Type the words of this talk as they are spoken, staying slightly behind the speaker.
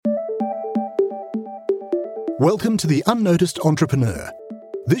Welcome to the UnNoticed Entrepreneur.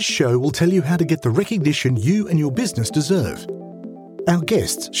 This show will tell you how to get the recognition you and your business deserve. Our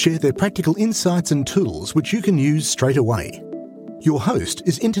guests share their practical insights and tools which you can use straight away. Your host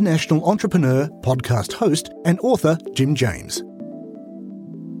is international entrepreneur, podcast host, and author Jim James.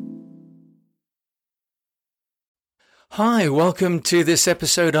 Hi, welcome to this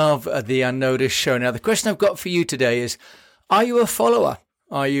episode of the UnNoticed show. Now, the question I've got for you today is, are you a follower?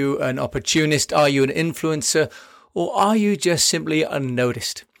 Are you an opportunist? Are you an influencer? Or are you just simply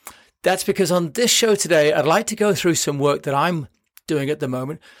unnoticed? That's because on this show today, I'd like to go through some work that I'm doing at the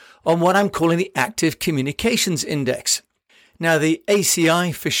moment on what I'm calling the Active Communications Index. Now, the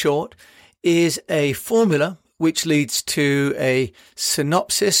ACI for short is a formula which leads to a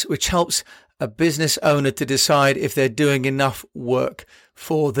synopsis which helps a business owner to decide if they're doing enough work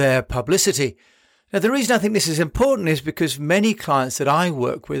for their publicity. Now, the reason I think this is important is because many clients that I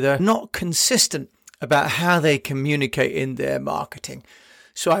work with are not consistent about how they communicate in their marketing.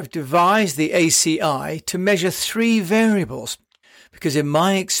 So I've devised the ACI to measure three variables, because in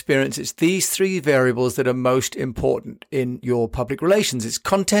my experience, it's these three variables that are most important in your public relations. It's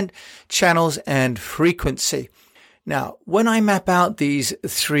content, channels, and frequency. Now, when I map out these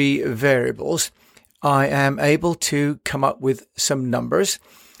three variables, I am able to come up with some numbers,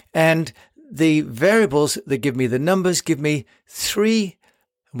 and the variables that give me the numbers give me three.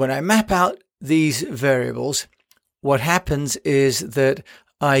 When I map out these variables, what happens is that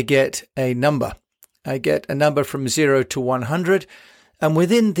I get a number. I get a number from 0 to 100. And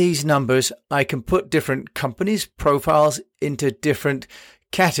within these numbers, I can put different companies' profiles into different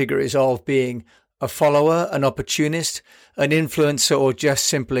categories of being a follower, an opportunist, an influencer, or just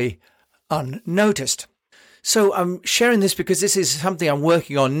simply unnoticed. So I'm sharing this because this is something I'm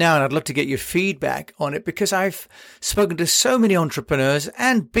working on now, and I'd love to get your feedback on it, because I've spoken to so many entrepreneurs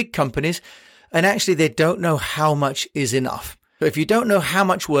and big companies, and actually they don't know how much is enough. So if you don't know how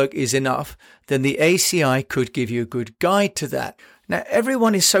much work is enough, then the ACI could give you a good guide to that. Now,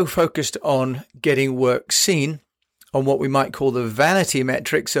 everyone is so focused on getting work seen, on what we might call the vanity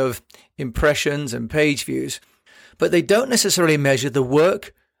metrics of impressions and page views, but they don't necessarily measure the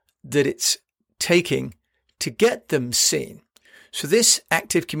work that it's taking to get them seen. So this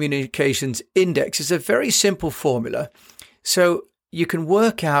Active Communications Index is a very simple formula. So you can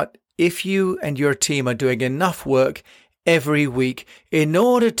work out if you and your team are doing enough work every week in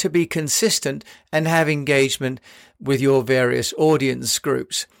order to be consistent and have engagement with your various audience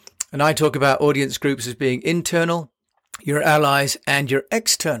groups. And I talk about audience groups as being internal, your allies, and your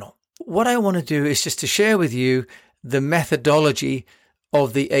external. What I want to do is just to share with you the methodology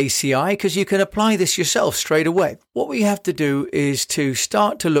of the ACI, because you can apply this yourself straight away. What we have to do is to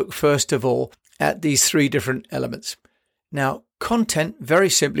start to look first of all at these three different elements. Now, content, very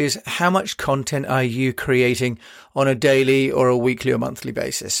simply, is how much content are you creating on a daily or a weekly or monthly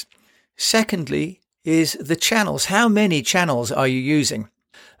basis. Secondly is the channels. How many channels are you using?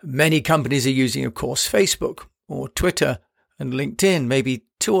 Many companies are using, of course, Facebook or Twitter and LinkedIn, maybe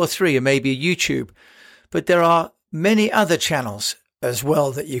 2 or 3, or maybe YouTube. But there are many other channels as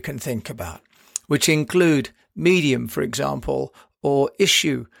well that you can think about, which include Medium, for example, or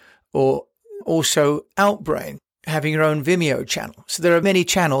Issue, or also Outbrain, having your own Vimeo channel. So there are many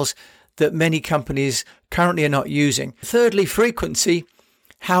channels that many companies currently are not using. Thirdly, frequency.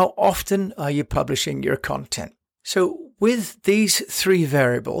 How often are you publishing your content? So with these three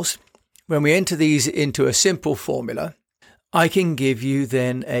variables, when we enter these into a simple formula, I can give you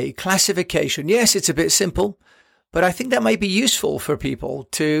then a classification. Yes, it's a bit simple, but I think that might be useful for people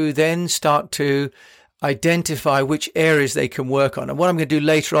to then start to identify which areas they can work on. And what I'm going to do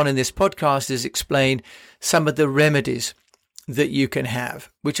later on in this podcast is explain some of the remedies that you can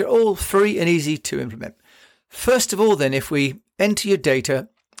have, which are all free and easy to implement. First of all, then, if we enter your data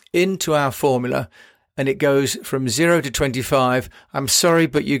into our formula and it goes from 0 to 25, I'm sorry,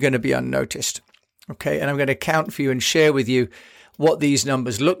 but you're going to be unnoticed. Okay, and I'm going to count for you and share with you what these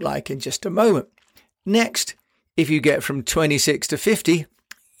numbers look like in just a moment. Next, if you get from 26 to 50,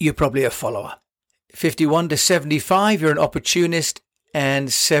 you're probably a follower. 51 to 75, you're an opportunist,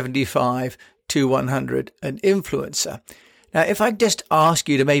 and 75 to 100, an influencer. Now, if I just ask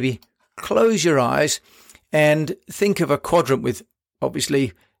you to maybe close your eyes and think of a quadrant with,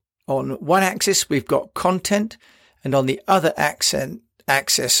 obviously, on one axis, we've got content, and on the other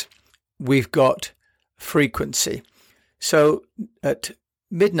axis, we've got frequency. So at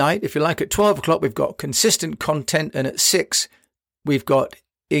midnight, if you like, at 12 o'clock, we've got consistent content, and at 6, we've got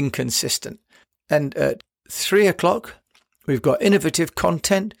inconsistent. And at 3 o'clock, we've got innovative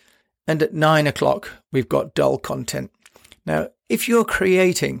content, and at 9 o'clock, we've got dull content. Now, if you're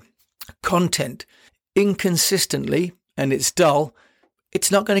creating content inconsistently and it's dull,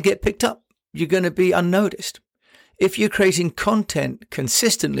 it's not going to get picked up. You're going to be unnoticed. If you're creating content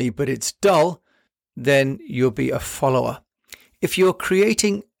consistently but it's dull, then you'll be a follower. If you're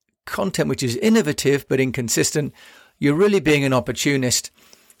creating content which is innovative but inconsistent, you're really being an opportunist.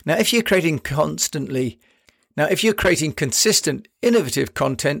 Now, if you're creating consistent, innovative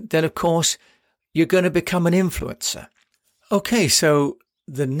content, then of course you're going to become an influencer. Okay, so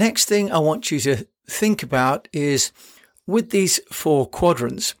the next thing I want you to think about is with these 4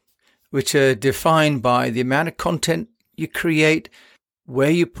 quadrants, which are defined by the amount of content you create, where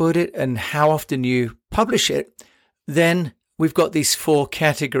you put it, and how often you publish it, then we've got these 4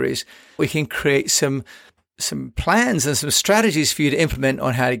 categories. We can create some plans and some strategies for you to implement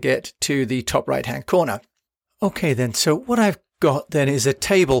on how to get to the top right-hand corner. Okay, then, so what I've got then is a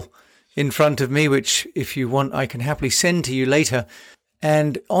table in front of me, which if you want, I can happily send to you later.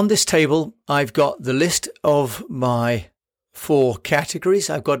 And on this table, I've got the list of my 4 categories.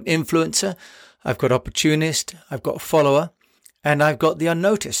 I've got influencer, I've got opportunist, I've got follower, and I've got the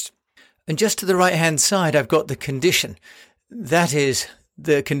unnoticed. And just to the right-hand side, I've got the condition. That is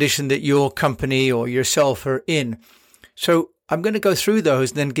the condition that your company or yourself are in. So I'm going to go through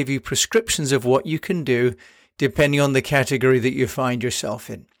those and then give you prescriptions of what you can do depending on the category that you find yourself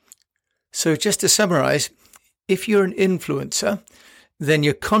in. So just to summarize, if you're an influencer, then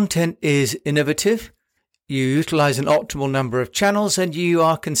your content is innovative, you utilize an optimal number of channels, and you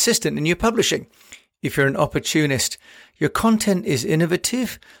are consistent in your publishing. If you're an opportunist, your content is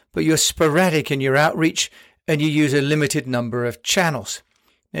innovative, but you're sporadic in your outreach, and you use a limited number of channels.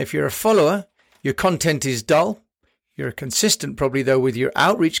 Now, if you're a follower, your content is dull, you're consistent probably though with your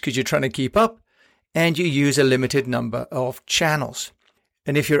outreach because you're trying to keep up, and you use a limited number of channels.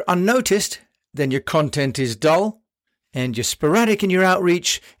 And if you're unnoticed, then your content is dull and you're sporadic in your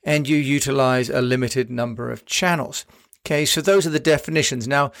outreach and you utilize a limited number of channels. Okay, so those are the definitions.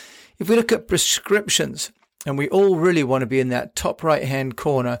 Now, if we look at prescriptions, and we all really want to be in that top right-hand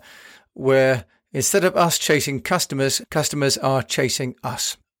corner where instead of us chasing customers, customers are chasing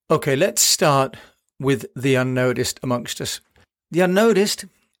us. Okay, let's start with the unnoticed amongst us. The unnoticed,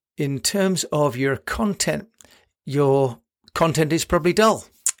 in terms of your content is probably dull.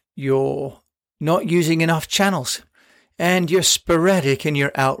 You're not using enough channels and you're sporadic in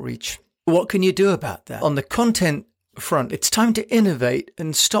your outreach. What can you do about that? On the content front, it's time to innovate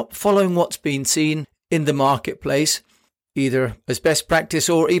and stop following what's been seen in the marketplace, either as best practice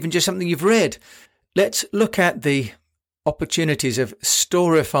or even just something you've read. Let's look at the opportunities of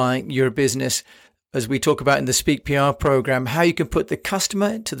storifying your business, as we talk about in the Speak PR program, how you can put the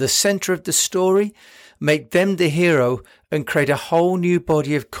customer to the center of the story, make them the hero, and create a whole new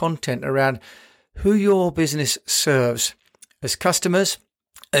body of content around who your business serves as customers,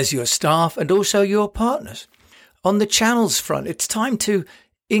 as your staff, and also your partners. On the channels front, it's time to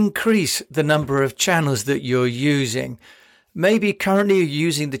increase the number of channels that you're using. Maybe currently you're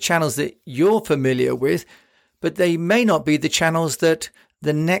using the channels that you're familiar with, but they may not be the channels that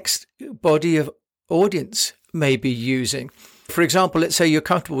the next body of audience may be using. For example, let's say you're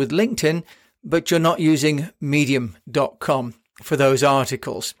comfortable with LinkedIn, but you're not using medium.com for those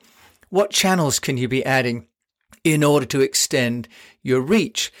articles. What channels can you be adding in order to extend your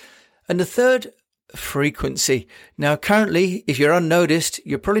reach? And the third, frequency. Now, currently, if you're unnoticed,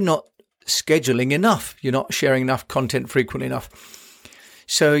 you're probably not scheduling enough. You're not sharing enough content frequently enough.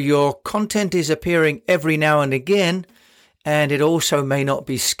 So your content is appearing every now and again, and it also may not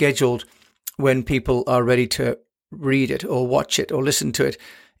be scheduled when people are ready to read it or watch it or listen to it,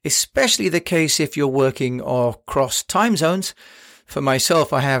 especially the case if you're working across time zones. For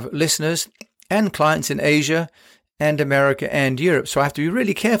myself, I have listeners and clients in Asia and America and Europe, so I have to be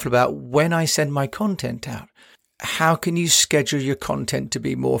really careful about when I send my content out. How can you schedule your content to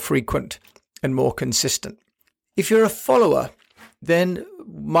be more frequent and more consistent? If you're a follower, then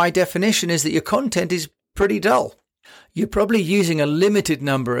my definition is that your content is pretty dull. You're probably using a limited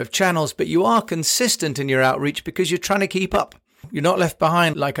number of channels, but you are consistent in your outreach because you're trying to keep up. You're not left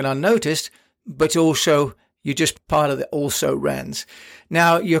behind like an unnoticed, but also you're just part of the also-rans.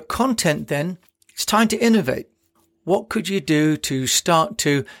 Now, your content then, it's time to innovate. What could you do to start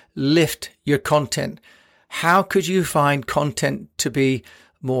to lift your content? How could you find content to be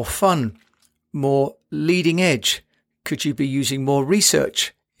more fun, more leading edge? Could you be using more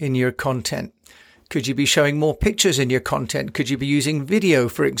research in your content? Could you be showing more pictures in your content? Could you be using video,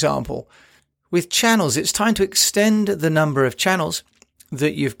 for example? With channels, it's time to extend the number of channels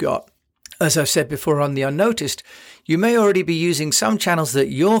that you've got. As I've said before on the Unnoticed, you may already be using some channels that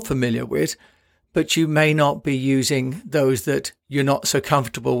you're familiar with, but you may not be using those that you're not so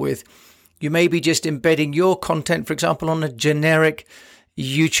comfortable with. You may be just embedding your content, for example, on a generic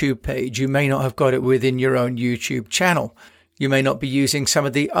YouTube page. You may not have got it within your own YouTube channel. You may not be using some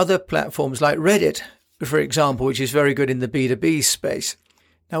of the other platforms like Reddit, for example, which is very good in the B2B space.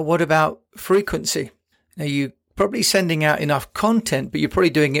 Now, what about frequency? Now, you're probably sending out enough content, but you're probably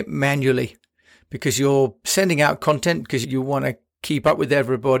doing it manually because you're sending out content because you want to keep up with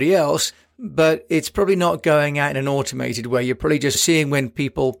everybody else, but it's probably not going out in an automated way. You're probably just seeing when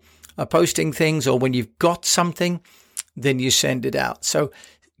people are posting things, or when you've got something, then you send it out. So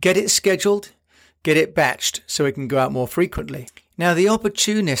get it scheduled, get it batched so it can go out more frequently. Now, the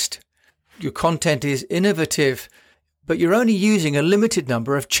Opportunist, your content is innovative, but you're only using a limited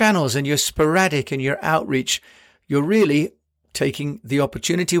number of channels and you're sporadic in your outreach. You're really taking the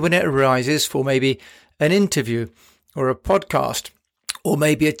opportunity when it arises for maybe an interview or a podcast, or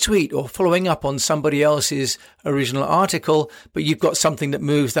maybe a tweet, or following up on somebody else's original article, but you've got something that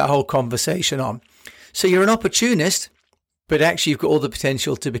moves that whole conversation on. So you're an opportunist, but actually you've got all the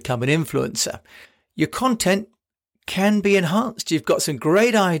potential to become an influencer. Your content can be enhanced. You've got some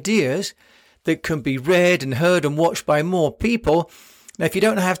great ideas that can be read and heard and watched by more people. Now, if you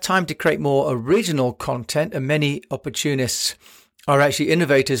don't have time to create more original content, and many opportunists are actually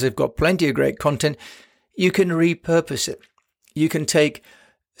innovators, they've got plenty of great content, you can repurpose it. You can take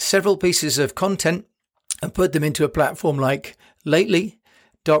several pieces of content and put them into a platform like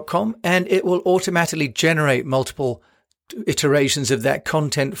lately.com, and it will automatically generate multiple iterations of that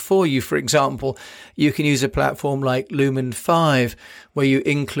content for you. For example, you can use a platform like Lumen 5, where you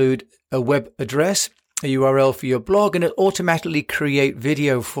include a web address, a URL for your blog, and it automatically create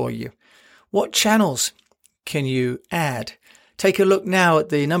video for you. What channels can you add? Take a look now at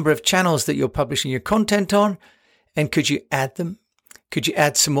the number of channels that you're publishing your content on. And could you add them? Could you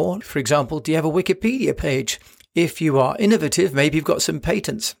add some more? For example, do you have a Wikipedia page? If you are innovative, maybe you've got some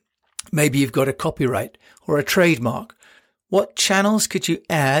patents. Maybe you've got a copyright or a trademark. What channels could you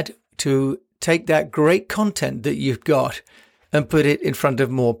add to take that great content that you've got and put it in front of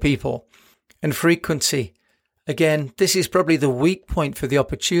more people? And frequency. Again, this is probably the weak point for the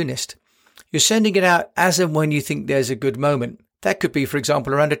opportunist. You're sending it out as and when you think there's a good moment. That could be, for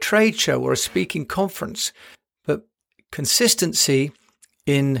example, around a trade show or a speaking conference. But consistency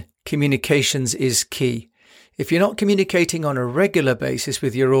in communications is key. If you're not communicating on a regular basis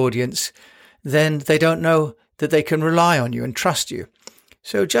with your audience, then they don't know that they can rely on you and trust you.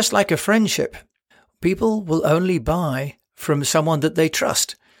 So just like a friendship, people will only buy from someone that they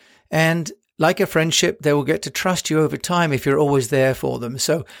trust. And like a friendship, they will get to trust you over time if you're always there for them.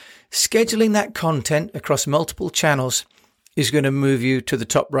 So scheduling that content across multiple channels is going to move you to the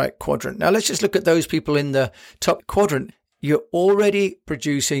top right quadrant. Now, let's just look at those people in the top quadrant. You're already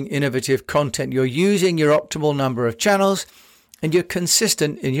producing innovative content. You're using your optimal number of channels, and you're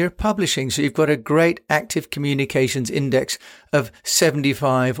consistent in your publishing. So you've got a great active communications index of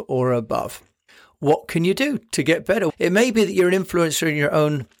 75 or above. What can you do to get better? It may be that you're an influencer in your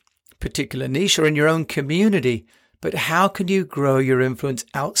own particular niche or in your own community, but how can you grow your influence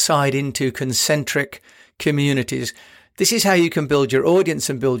outside into concentric communities? This is how you can build your audience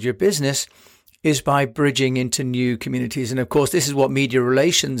and build your business, is by bridging into new communities. And of course, this is what media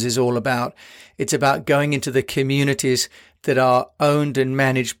relations is all about. It's about going into the communities that are owned and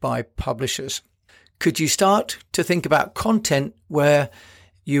managed by publishers. Could you start to think about content where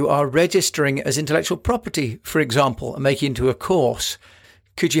you are registering as intellectual property, for example, and making it into a course?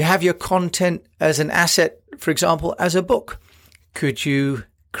 Could you have your content as an asset, for example, as a book? Could you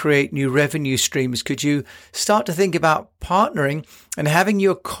create new revenue streams? Could you start to think about partnering and having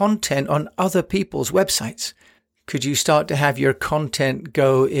your content on other people's websites? Could you start to have your content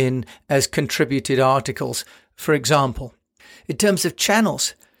go in as contributed articles, for example? In terms of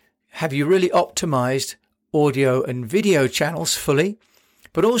channels, have you really optimized audio and video channels fully?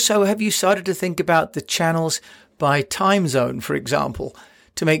 But also, have you started to think about the channels by time zone, for example,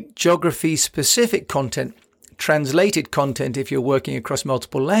 to make geography-specific content, translated content if you're working across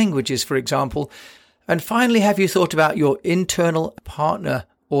multiple languages, for example? And finally, have you thought about your internal partner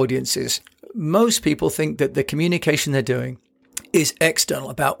audiences? Most people think that the communication they're doing is external,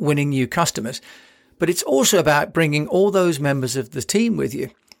 about winning new customers. But it's also about bringing all those members of the team with you,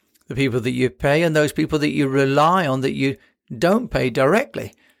 the people that you pay and those people that you rely on that you don't pay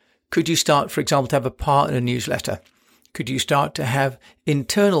directly. Could you start, for example, to have a partner newsletter? Could you start to have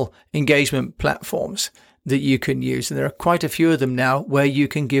internal engagement platforms that you can use? And there are quite a few of them now where you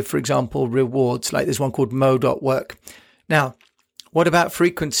can give, for example, rewards, like there's one called Mo.work. Now, what about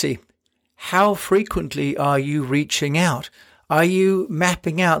frequency? How frequently are you reaching out? Are you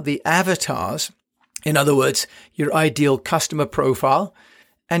mapping out the avatars? In other words, your ideal customer profile,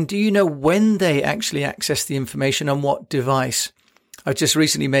 And do you know when they actually access the information on what device? I've just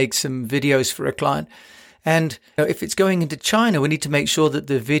recently made some videos for a client. And if it's going into China, we need to make sure that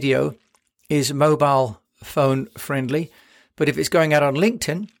the video is mobile phone friendly. But if it's going out on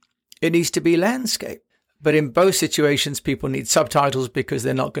LinkedIn, it needs to be landscape. But in both situations, people need subtitles because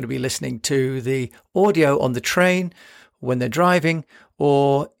they're not going to be listening to the audio on the train when they're driving,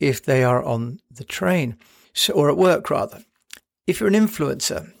 or if they are on the train, or at work rather. If you're an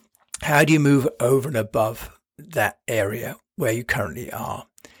influencer, how do you move over and above that area where you currently are?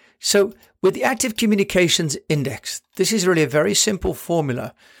 So with the Active Communications Index, this is really a very simple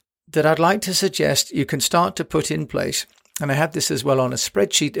formula that I'd like to suggest you can start to put in place. And I have this as well on a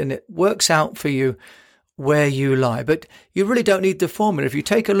spreadsheet, and it works out for you where you lie. But you really don't need the formula. If you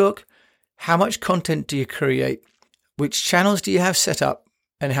take a look, how much content do you create? Which channels do you have set up?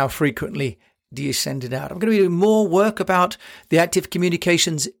 And how frequently do you send it out? I'm going to be doing more work about the Active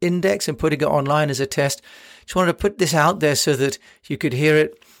Communications Index and putting it online as a test. Just wanted to put this out there so that you could hear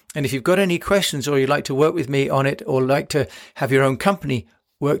it. And if you've got any questions or you'd like to work with me on it or like to have your own company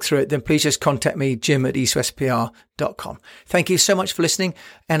work through it, then please just contact me, jim@eastwestpr.com. Thank you so much for listening.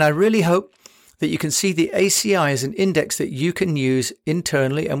 And I really hope that you can see the ACI as an index that you can use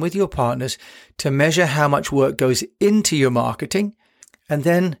internally and with your partners to measure how much work goes into your marketing. And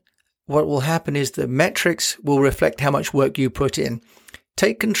then what will happen is the metrics will reflect how much work you put in.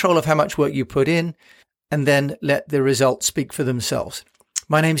 Take control of how much work you put in and then let the results speak for themselves.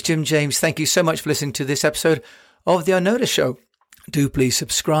 My name's Jim James. Thank you so much for listening to this episode of The UnNoticed Show. Do please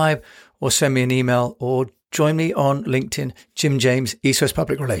subscribe or send me an email or join me on LinkedIn, Jim James, East West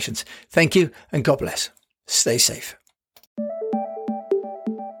Public Relations. Thank you and God bless. Stay safe.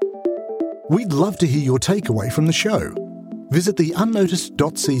 We'd love to hear your takeaway from the show. Visit the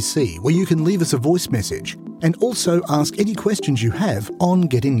UnNoticed.cc where you can leave us a voice message and also ask any questions you have on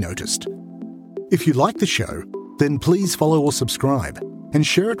getting noticed. If you like the show, then please follow or subscribe and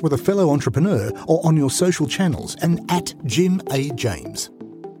share it with a fellow entrepreneur or on your social channels and at Jim A. James.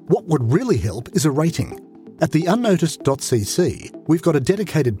 What would really help is a rating. At the UnNoticed.cc, we've got a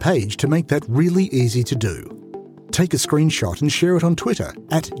dedicated page to make that really easy to do. Take a screenshot and share it on Twitter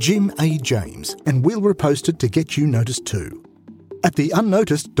at Jim A. James, and we'll repost it to get you noticed too. At the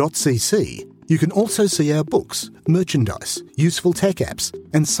UnNoticed.cc, you can also see our books, merchandise, useful tech apps,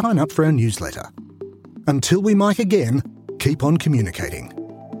 and sign up for our newsletter. Until we mic again, keep on communicating.